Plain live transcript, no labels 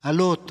Al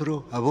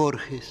otro, a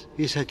Borges,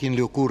 es a quien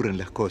le ocurren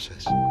las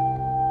cosas.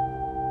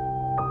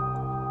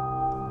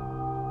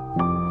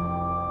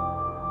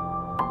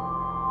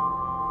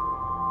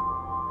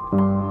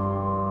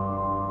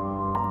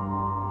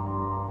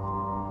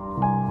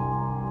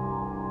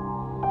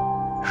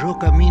 Yo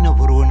camino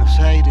por Buenos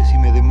Aires y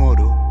me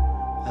demoro,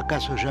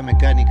 acaso ya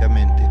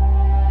mecánicamente,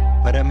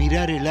 para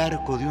mirar el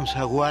arco de un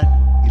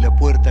zaguán y la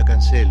puerta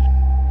cancel.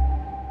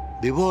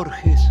 De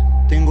Borges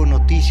tengo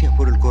noticias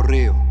por el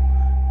correo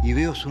y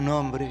veo su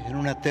nombre en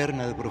una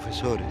terna de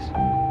profesores.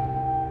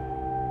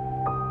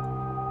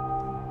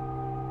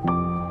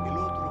 El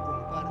otro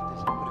comparte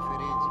esas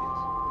preferencias,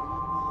 pero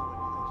de un modo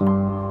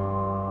vanidoso.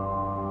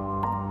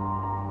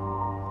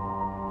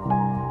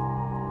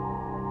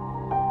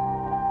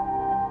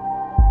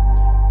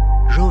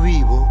 Yo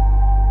vivo,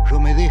 yo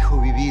me dejo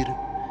vivir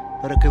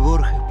para que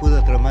Borges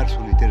pueda tramar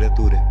su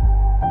literatura.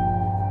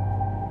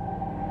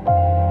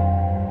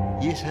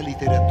 Y esa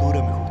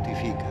literatura me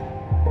justifica.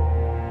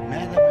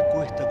 Nada me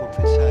cuesta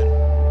confesar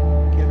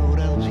que ha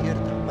logrado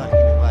ciertas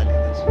páginas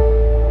válidas.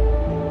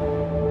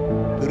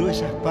 Pero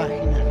esas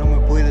páginas no me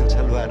pueden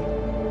salvar,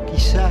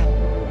 quizá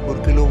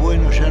porque lo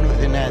bueno ya no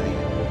es de nadie,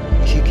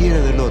 ni siquiera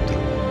del otro.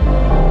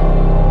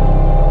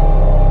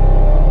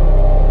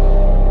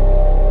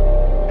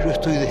 Yo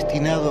estoy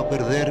destinado a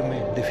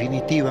perderme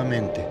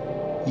definitivamente,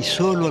 y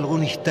solo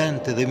algún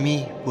instante de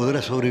mí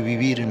podrá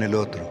sobrevivir en el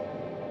otro.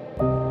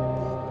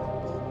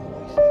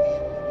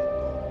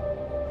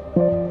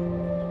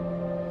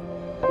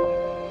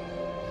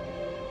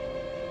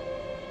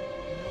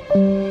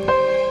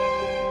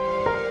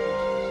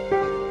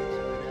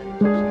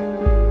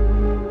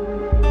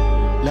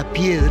 La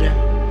piedra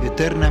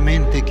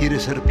eternamente quiere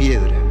ser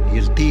piedra y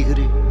el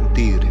tigre un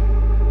tigre.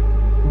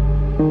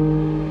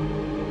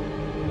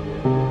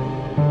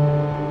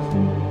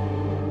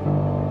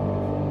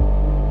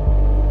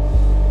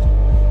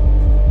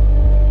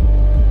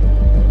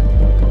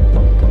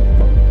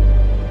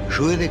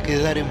 Yo he de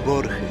quedar en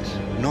Borges,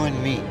 no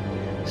en mí,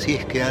 si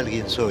es que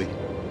alguien soy.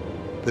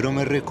 Pero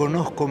me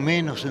reconozco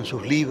menos en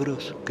sus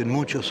libros que en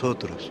muchos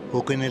otros,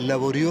 o que en el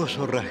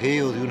laborioso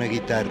rasgueo de una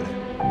guitarra.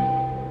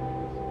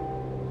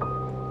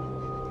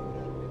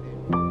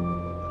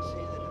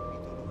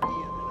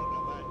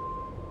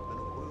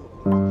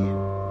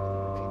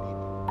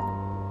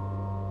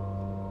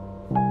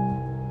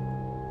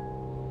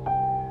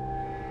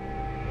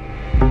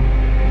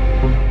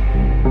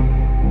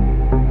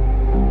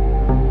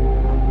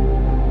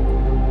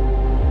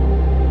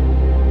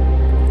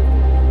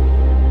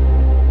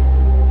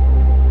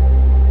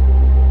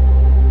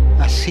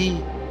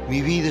 Así,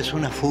 mi vida es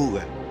una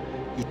fuga,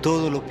 y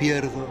todo lo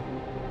pierdo,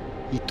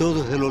 y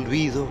todo es del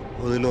olvido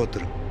o del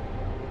otro.